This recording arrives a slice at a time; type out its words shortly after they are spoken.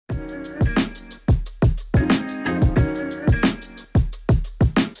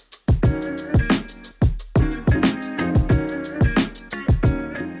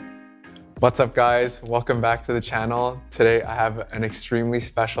What's up guys? Welcome back to the channel. Today I have an extremely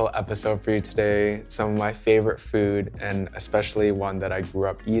special episode for you today. Some of my favorite food and especially one that I grew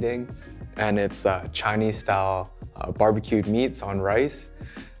up eating. And it's Chinese-style barbecued meats on rice.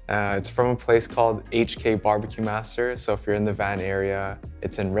 It's from a place called HK B.B.Q Master. So if you're in the Van area,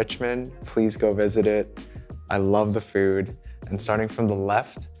 it's in Richmond. Please go visit it. I love the food. And starting from the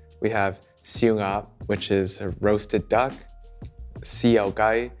left, we have siu, which is a roasted duck, xiao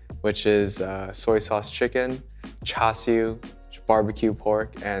gai, which is soy sauce chicken, char siu, barbecue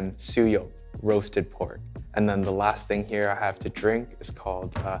pork, and suyo, roasted pork. And then the last thing here I have to drink is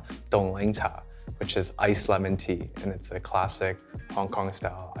called dong cha, which is iced lemon tea, and it's a classic Hong Kong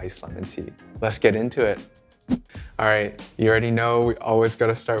style iced lemon tea. Let's get into it. All right, you already know we always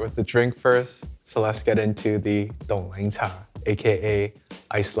gotta start with the drink first, so let's get into the dong cha, aka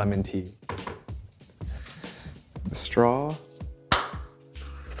iced lemon tea. The straw.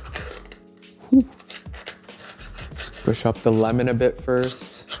 Squish up the lemon a bit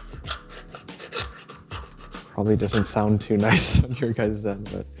first. Probably doesn't sound too nice on your guys' end,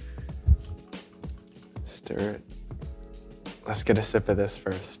 but stir it. Let's get a sip of this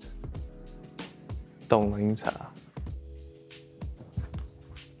first. Dong cha.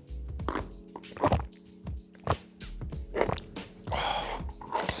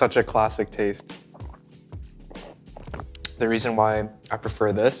 Oh, such a classic taste. The reason why I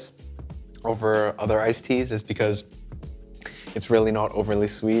prefer this over other iced teas is because it's really not overly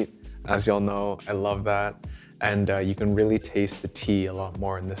sweet. As y'all know, I love that. And you can really taste the tea a lot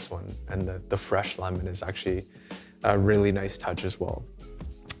more in this one. And the fresh lemon is actually a really nice touch as well.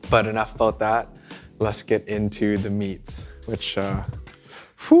 But enough about that. Let's get into the meats, which I'm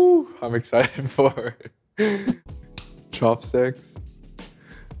excited for. Chopsticks.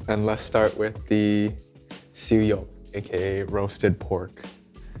 And let's start with the suyo, aka roasted pork.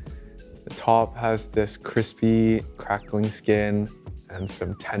 The top has this crispy, crackling skin and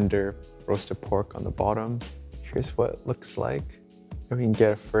some tender roasted pork on the bottom. Here's what it looks like. We can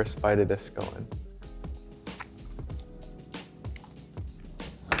get a first bite of this going.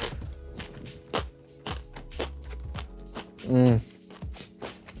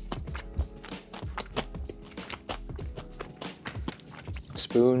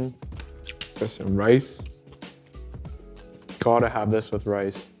 Spoon, got some rice. Gotta have this with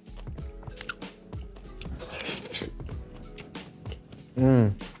rice.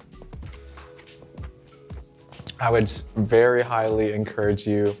 I would very highly encourage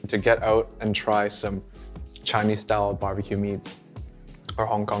you to get out and try some Chinese-style barbecue meats or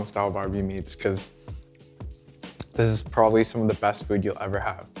Hong Kong-style barbecue meats, because this is probably some of the best food you'll ever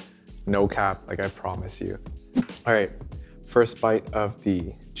have. No cap, like I promise you. All right, first bite of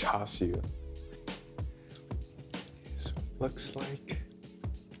the char siu. Here's what it looks like.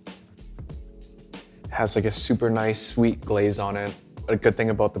 It has like a super nice sweet glaze on it. But a good thing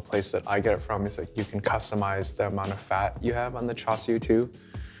about the place that I get it from is that you can customize the amount of fat you have on the char siu too,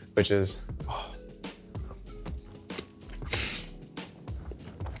 which is, oh.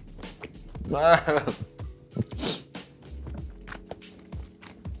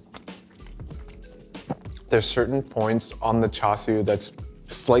 There's certain points on the char siu that's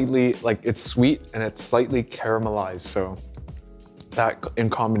slightly, like it's sweet and it's slightly caramelized. So that in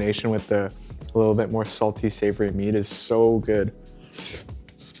combination with the a little bit more salty, savory meat is so good.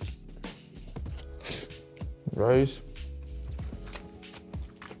 Rice.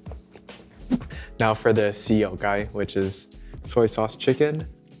 Now for the xiao gai, which is soy sauce chicken.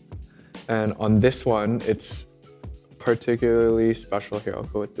 And on this one, it's particularly special. Here, I'll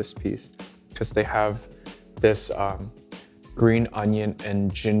go with this piece, because they have this green onion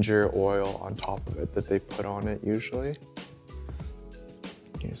and ginger oil on top of it that they put on it usually.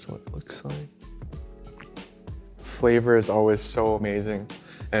 Here's what it looks like. Flavor is always so amazing,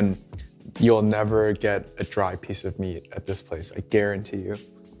 and you'll never get a dry piece of meat at this place, I guarantee you.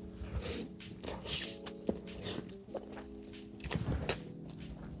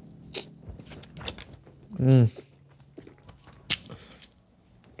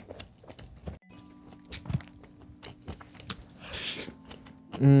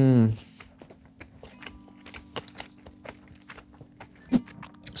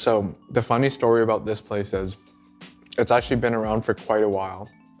 So the funny story about this place is it's actually been around for quite a while.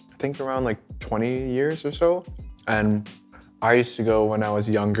 I think around like 20 years or so. And I used to go when I was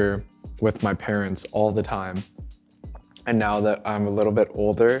younger with my parents all the time. And now that I'm a little bit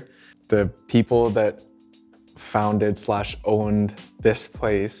older, the people that founded / owned this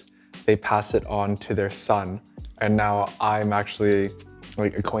place, they pass it on to their son. And now I'm actually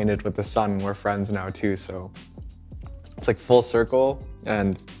like acquainted with the son. We're friends now too. So it's like full circle,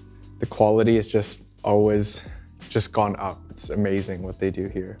 and the quality is just always just gone up. It's amazing what they do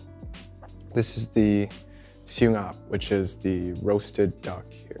here. This is the seungap, which is the roasted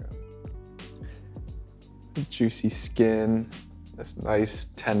duck here. Juicy skin, this nice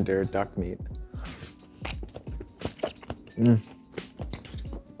tender duck meat.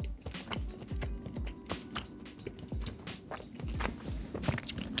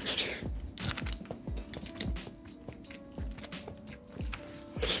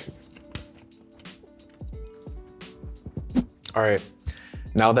 All right,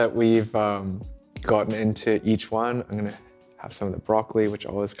 now that we've gotten into each one, I'm gonna have some of the broccoli, which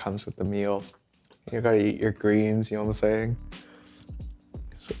always comes with the meal. You gotta eat your greens, you know what I'm saying?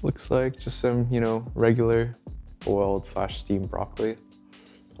 So it looks like just some, you know, regular boiled / steamed broccoli.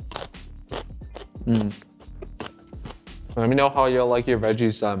 Let me know how you like your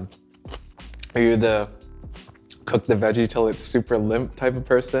veggies. Are you the cook the veggie till it's super limp type of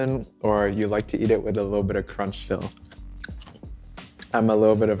person, or you like to eat it with a little bit of crunch still? I'm a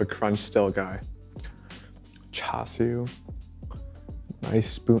little bit of a crunch still guy. Char siu, nice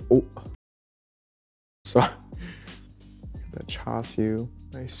spoon. Oh, so the char siu,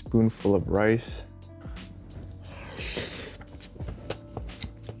 nice spoonful of rice.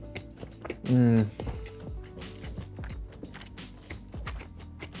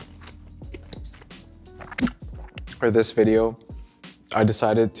 For this video, I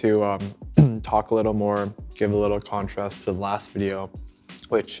decided to talk a little more, give a little contrast to the last video,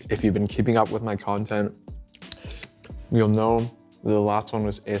 which if you've been keeping up with my content, you'll know the last one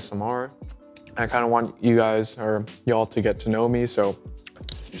was ASMR. I kind of want you guys or y'all to get to know me, so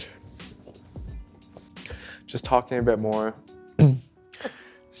just talking a bit more.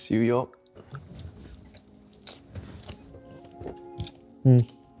 Suyo.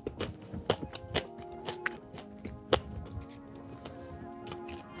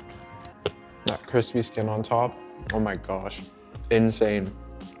 That crispy skin on top, oh my gosh, insane.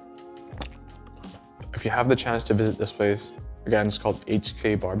 If you have the chance to visit this place, again, it's called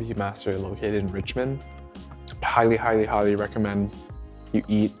HK B.B.Q Master, located in Richmond. Highly, highly, highly recommend you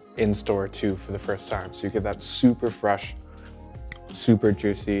eat in store too for the first time. So you get that super fresh, super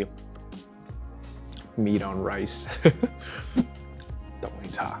juicy meat on rice.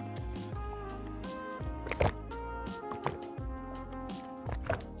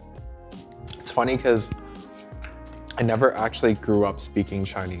 It's funny because I never actually grew up speaking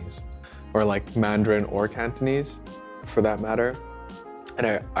Chinese, or like Mandarin or Cantonese for that matter.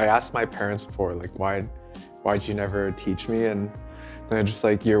 And I asked my parents before, like, why'd you never teach me? And they're just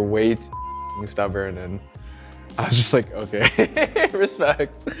like, you're way too stubborn. And I was just like, okay,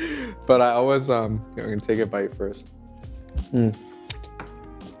 respect. But I always, I'm gonna take a bite first.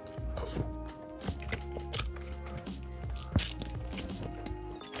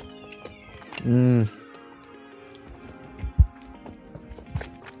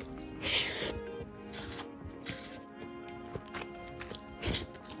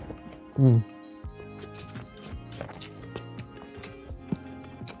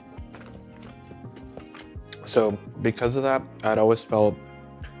 So because of that, I'd always felt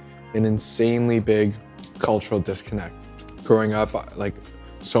an insanely big cultural disconnect. Growing up, like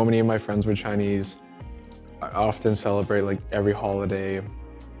so many of my friends were Chinese. I often celebrate like every holiday.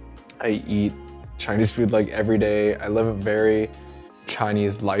 I eat Chinese food like every day. I live a very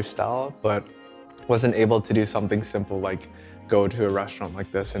Chinese lifestyle, but wasn't able to do something simple like go to a restaurant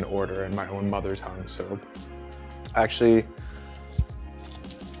like this and order in my own mother tongue. So actually,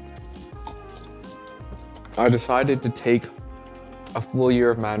 I decided to take a full year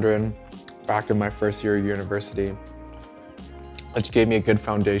of Mandarin back in my first year of university, which gave me a good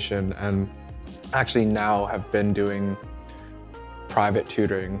foundation, and actually now have been doing private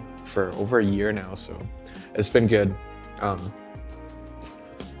tutoring for over a year now, so it's been good.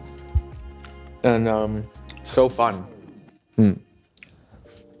 And so fun.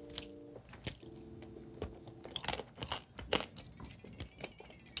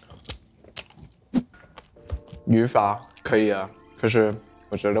 语法可以啊，可是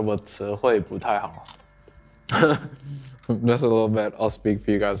我觉得我词汇不太好。Just a little bit, I'll speak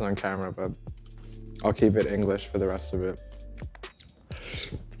for you guys on camera, but I'll keep it English for the rest of it.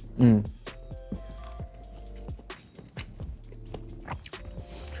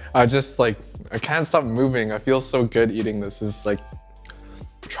 I can't stop moving. I feel so good eating this. It's like,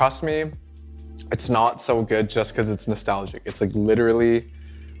 trust me, it's not so good just because it's nostalgic. It's like literally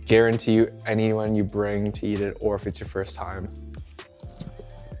guarantee you anyone you bring to eat it, or if it's your first time.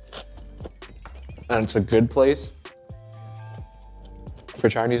 And it's a good place for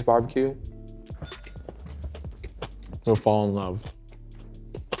Chinese barbecue. You'll fall in love.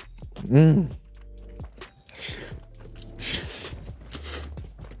 In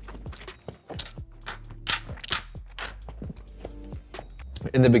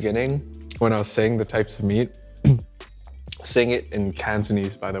the beginning, when I was saying the types of meat, saying it in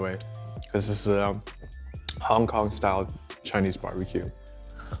Cantonese, by the way, because this is a Hong Kong style Chinese barbecue.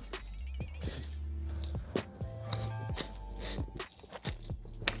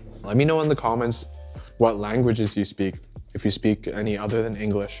 Let me know in the comments what languages you speak, if you speak any other than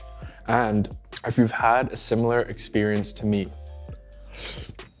English, and if you've had a similar experience to me.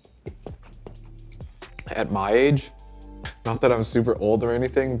 At my age, not that I'm super old or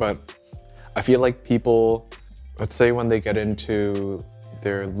anything, but I feel like people, let's say when they get into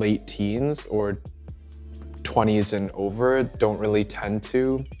their late teens or 20s and over, don't really tend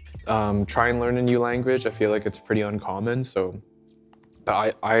to try and learn a new language. I feel like it's pretty uncommon, so,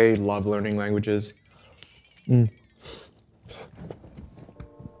 but I love learning languages.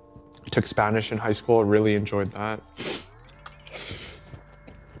 Took Spanish in high school, really enjoyed that.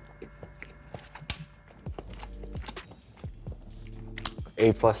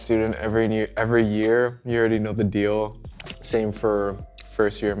 A+ student every year, you already know the deal. Same for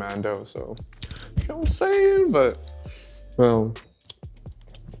first year Mando, so you know what I'm saying? But well,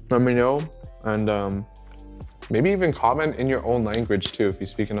 let me know, and maybe even comment in your own language too if you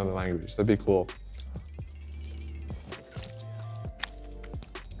speak another language. That'd be cool.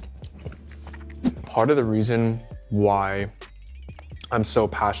 Part of the reason why I'm so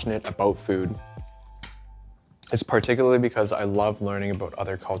passionate about food is particularly because I love learning about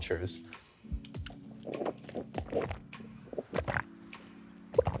other cultures.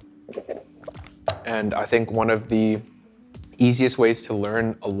 And I think one of the easiest ways to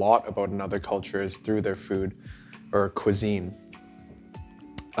learn a lot about another culture is through their food or cuisine.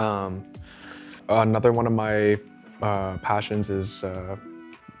 Another one of my passions is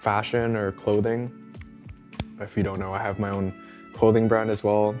fashion or clothing. If you don't know, I have my own clothing brand as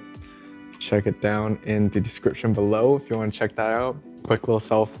well. Check it down in the description below if you want to check that out. Quick little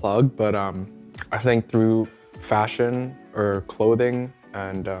self-plug, but I think through fashion or clothing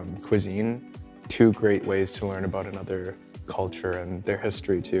and cuisine, two great ways to learn about another culture and their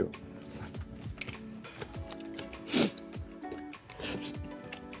history too.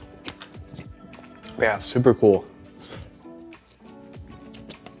 Yeah, super cool.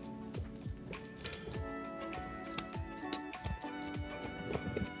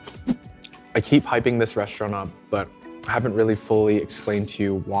 I keep hyping this restaurant up, but I haven't really fully explained to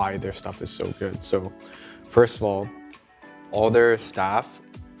you why their stuff is so good. So first of all their staff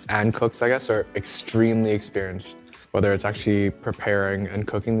and cooks, I guess, are extremely experienced, whether it's actually preparing and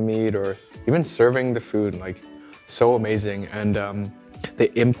cooking the meat or even serving the food, like so amazing. And they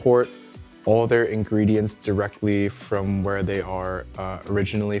import all their ingredients directly from where they are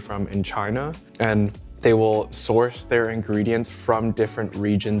originally from in China. And they will source their ingredients from different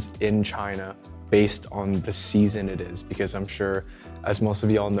regions in China based on the season it is, because I'm sure, as most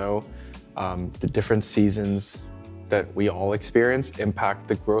of y'all know, the different seasons that we all experience impact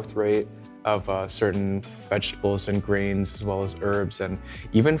the growth rate of certain vegetables and grains, as well as herbs. And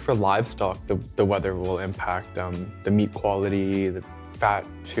even for livestock, the weather will impact the meat quality, the fat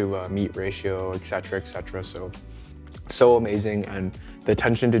to meat ratio, etc., etc. So amazing, and the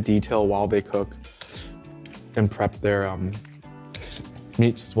attention to detail while they cook and prep their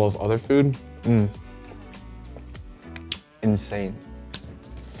meats as well as other food, insane.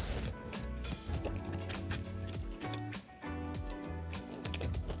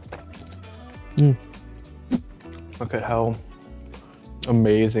 Look at how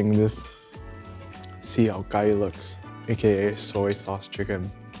amazing this xiao gai looks, aka soy sauce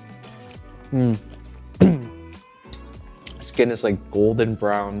chicken. Skin is like golden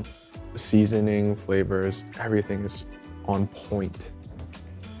brown. The seasoning, flavors, everything is on point.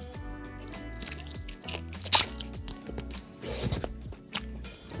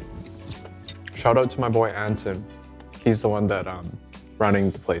 Shout out to my boy Anson. He's the one that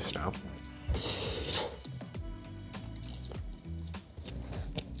running the place now.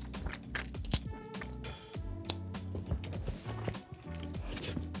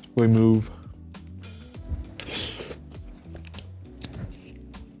 We move.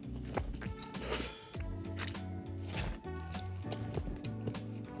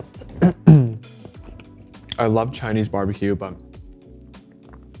 I love Chinese barbecue, but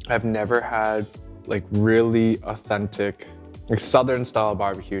I've never had like really authentic, like Southern style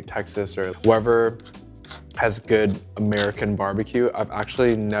barbecue, Texas or wherever has good American barbecue. I've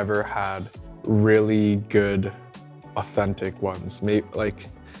actually never had really good, authentic ones. Maybe like,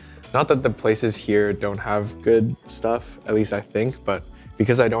 not that the places here don't have good stuff, at least I think, but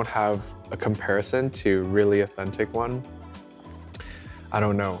because I don't have a comparison to really authentic one, I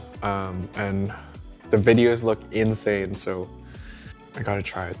don't know. And the videos look insane, so I gotta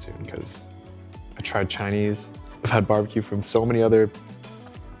try it soon because I tried Chinese. I've had barbecue from so many other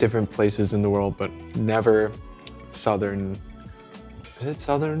different places in the world, but never Southern. Is it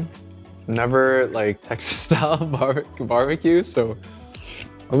Southern? Never like Texas-style barbecue. So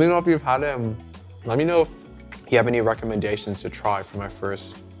let me know if you've had it. Let me know if you have any recommendations to try for my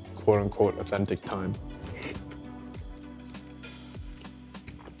first quote-unquote authentic time.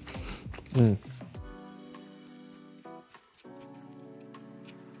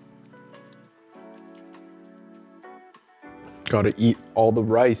 Gotta eat all the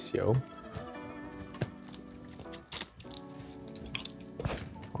rice, yo.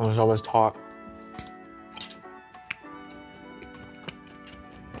 Oh, it's almost hot.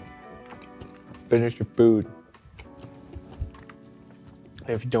 Finish your food.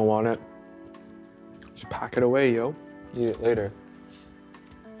 If you don't want it, just pack it away, yo. Eat it later.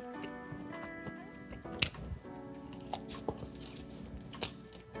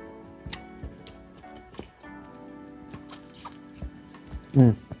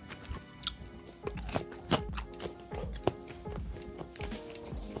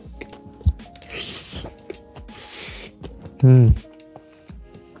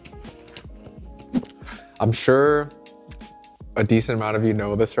 I'm sure a decent amount of you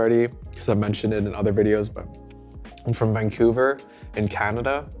know this already because I've mentioned it in other videos, but I'm from Vancouver in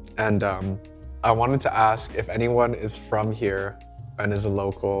Canada, and I wanted to ask if anyone is from here and is a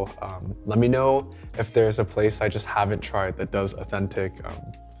local. Let me know if there's a place I just haven't tried that does authentic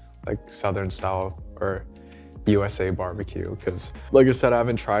like Southern style or USA barbecue, because like I said, I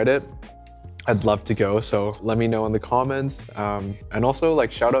haven't tried it. I'd love to go, so let me know in the comments. And also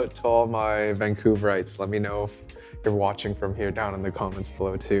like shout out to all my Vancouverites. Let me know if you're watching from here down in the comments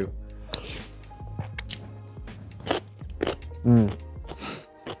below too.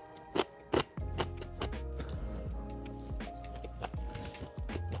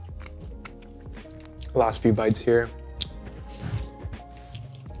 Last few bites here.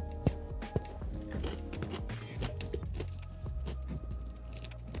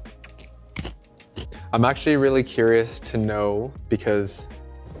 I'm actually really curious to know because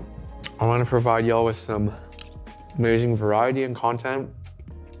I want to provide y'all with some amazing variety and content.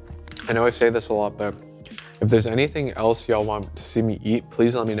 I know I say this a lot, but if there's anything else y'all want to see me eat,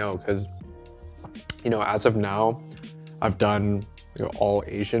 please let me know, because you know, as of now, I've done all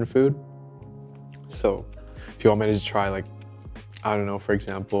Asian food. So if you want me to try like, I don't know, for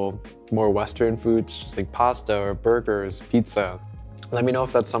example, more Western foods, just like pasta or burgers, pizza, let me know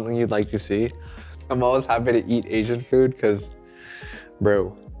if that's something you'd like to see. I'm always happy to eat Asian food because,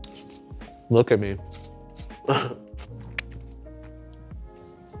 bro, look at me.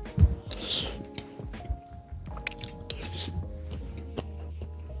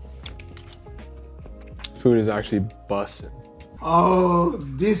 Food is actually bussin'. Oh,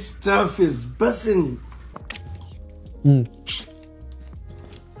 this stuff is bussin'.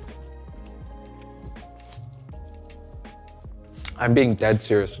 I'm being dead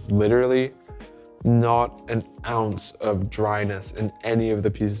serious. Literally, not an ounce of dryness in any of the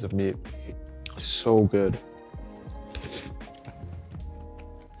pieces of meat. So good.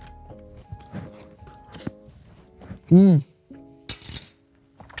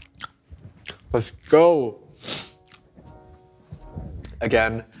 Let's go.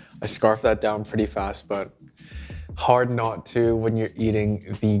 Again, I scarfed that down pretty fast, but hard not to when you're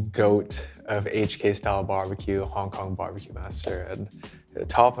eating the goat of HK style barbecue, Hong Kong barbecue master. And to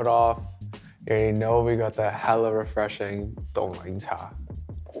top it off, you already know we got the hella refreshing Dong Ling Cha.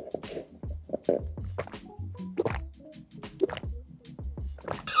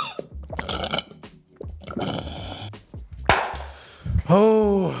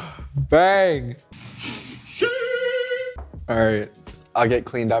 Oh, bang. All right, I'll get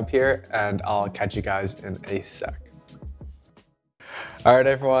cleaned up here and I'll catch you guys in a sec. All right,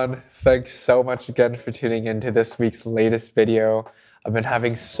 everyone, thanks so much again for tuning into this week's latest video. I've been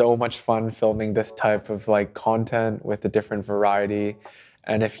having so much fun filming this type of like content with a different variety.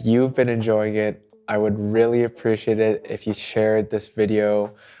 And if you've been enjoying it, I would really appreciate it if you shared this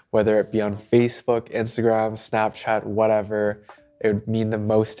video, whether it be on Facebook, Instagram, Snapchat, whatever. It would mean the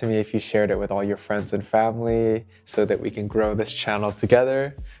most to me if you shared it with all your friends and family so that we can grow this channel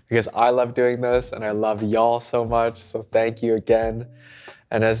together, because I love doing this and I love y'all so much. So thank you again.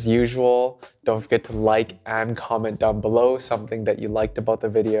 And as usual, don't forget to like and comment down below something that you liked about the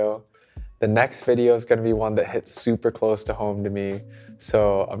video. The next video is going to be one that hits super close to home to me.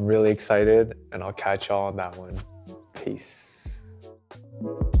 So I'm really excited and I'll catch y'all on that one. Peace.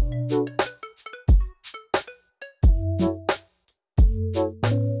 you.